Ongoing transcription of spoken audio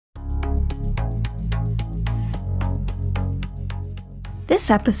This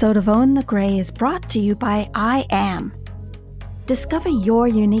episode of Own the Grey is brought to you by I Am. Discover your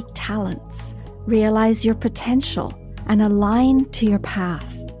unique talents, realize your potential, and align to your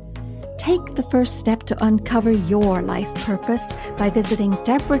path. Take the first step to uncover your life purpose by visiting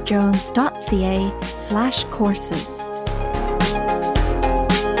deborahjones.ca/courses.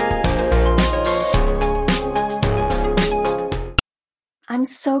 I'm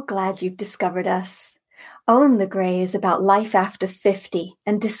so glad you've discovered us. Own the Grey is about life after 50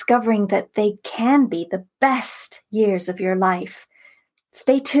 and discovering that they can be the best years of your life.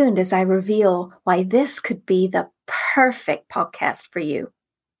 Stay tuned as I reveal why this could be the perfect podcast for you.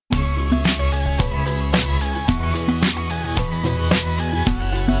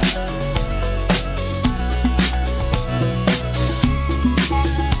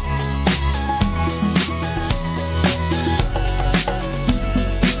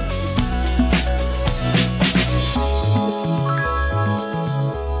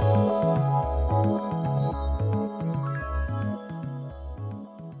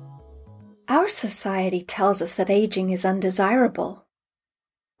 Our society tells us that aging is undesirable.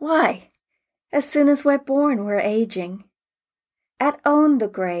 Why? As soon as we're born, we're aging. At Own the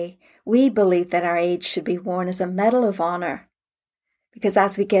Grey, we believe that our age should be worn as a medal of honor. Because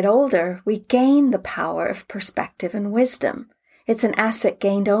as we get older, we gain the power of perspective and wisdom. It's an asset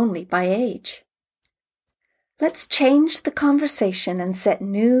gained only by age. Let's change the conversation and set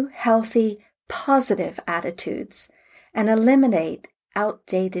new, healthy, positive attitudes and eliminate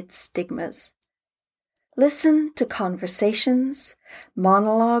outdated stigmas. Listen to conversations,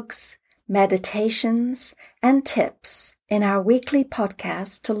 monologues, meditations, and tips in our weekly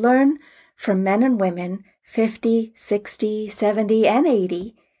podcast to learn from men and women 50, 60, 70, and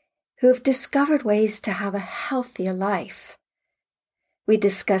 80 who have discovered ways to have a healthier life. We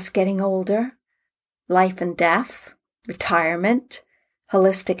discuss getting older, life and death, retirement,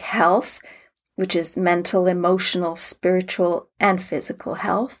 holistic health, which is mental, emotional, spiritual, and physical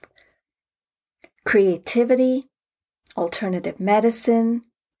health, creativity, alternative medicine,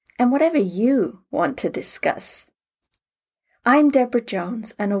 and whatever you want to discuss. I'm Deborah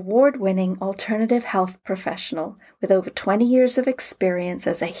Jones, an award-winning alternative health professional with over 20 years of experience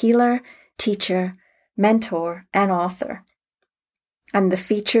as a healer, teacher, mentor, and author. I'm the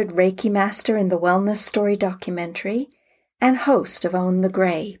featured Reiki master in the Wellness Story documentary and host of Own the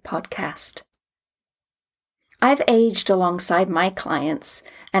Grey podcast. I've aged alongside my clients,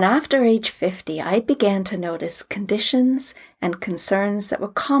 and after age 50, I began to notice conditions and concerns that were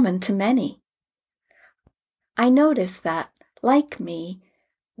common to many. I noticed that, like me,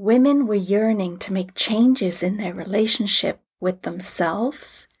 women were yearning to make changes in their relationship with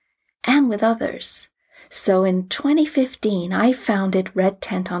themselves and with others. So in 2015, I founded Red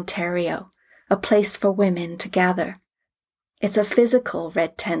Tent Ontario, a place for women to gather. It's a physical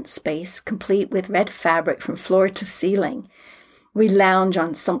red tent space, complete with red fabric from floor to ceiling. We lounge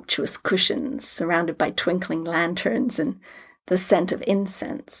on sumptuous cushions, surrounded by twinkling lanterns and the scent of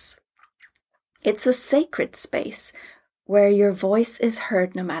incense. It's a sacred space where your voice is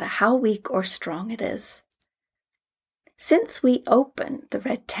heard no matter how weak or strong it is. Since we opened the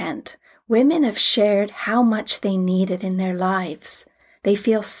red tent, women have shared how much they need it in their lives. They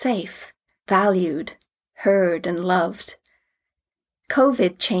feel safe, valued, heard, and loved.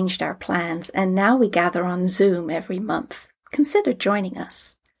 COVID changed our plans, and now we gather on Zoom every month. Consider joining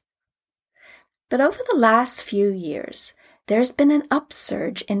us. But over the last few years, there's been an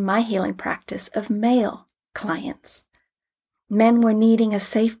upsurge in my healing practice of male clients. Men were needing a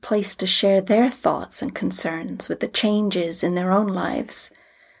safe place to share their thoughts and concerns with the changes in their own lives.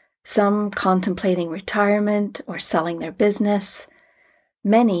 Some contemplating retirement or selling their business.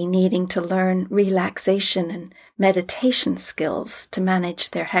 Many needing to learn relaxation and meditation skills to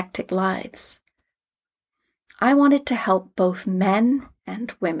manage their hectic lives. I wanted to help both men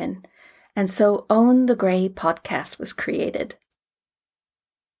and women, and so Own the Grey podcast was created.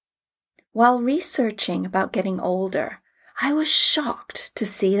 While researching about getting older, I was shocked to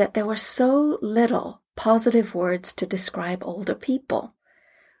see that there were so little positive words to describe older people.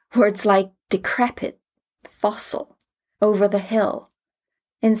 Words like decrepit, fossil, over the hill,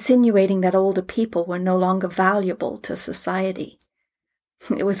 insinuating that older people were no longer valuable to society.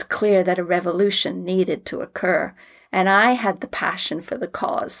 It was clear that a revolution needed to occur, and I had the passion for the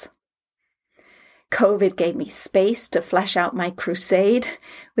cause. COVID gave me space to flesh out my crusade,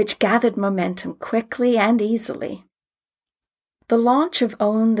 which gathered momentum quickly and easily. The launch of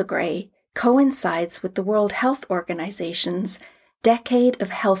Own the Grey coincides with the World Health Organization's Decade of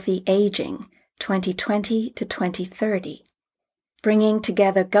Healthy Aging, 2020 to 2030. Bringing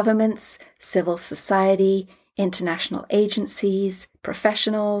together governments, civil society, international agencies,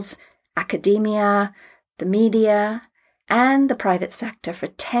 professionals, academia, the media, and the private sector for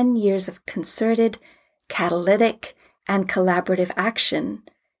 10 years of concerted, catalytic, and collaborative action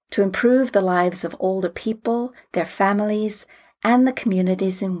to improve the lives of older people, their families, and the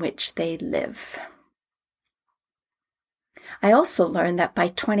communities in which they live. I also learned that by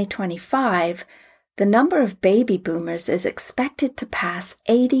 2025, the number of baby boomers is expected to pass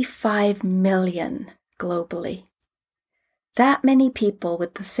 85 million globally. That many people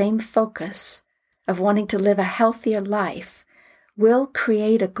with the same focus of wanting to live a healthier life will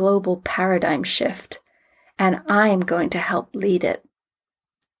create a global paradigm shift, and I'm going to help lead it.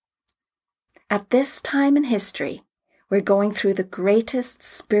 At this time in history, we're going through the greatest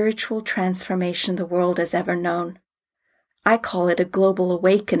spiritual transformation the world has ever known. I call it a global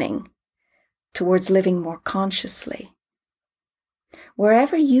awakening towards living more consciously.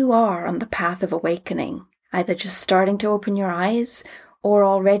 Wherever you are on the path of awakening, either just starting to open your eyes or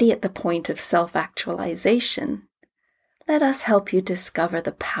already at the point of self-actualization, let us help you discover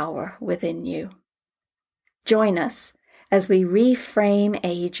the power within you. Join us as we reframe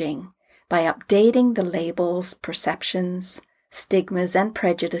aging by updating the labels, perceptions, stigmas, and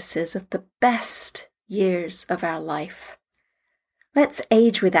prejudices of the best years of our life. Let's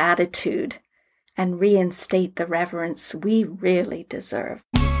age with attitude and reinstate the reverence we really deserve.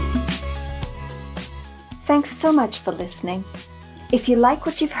 Thanks so much for listening. If you like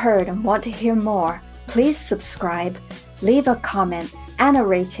what you've heard and want to hear more, please subscribe, leave a comment and a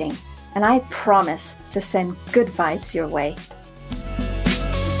rating, and I promise to send good vibes your way.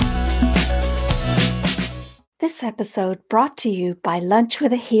 This episode brought to you by Lunch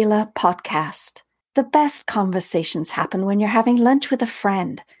with a Healer podcast. The best conversations happen when you're having lunch with a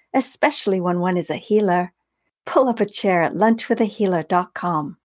friend, especially when one is a healer. Pull up a chair at lunchwithahealer.com.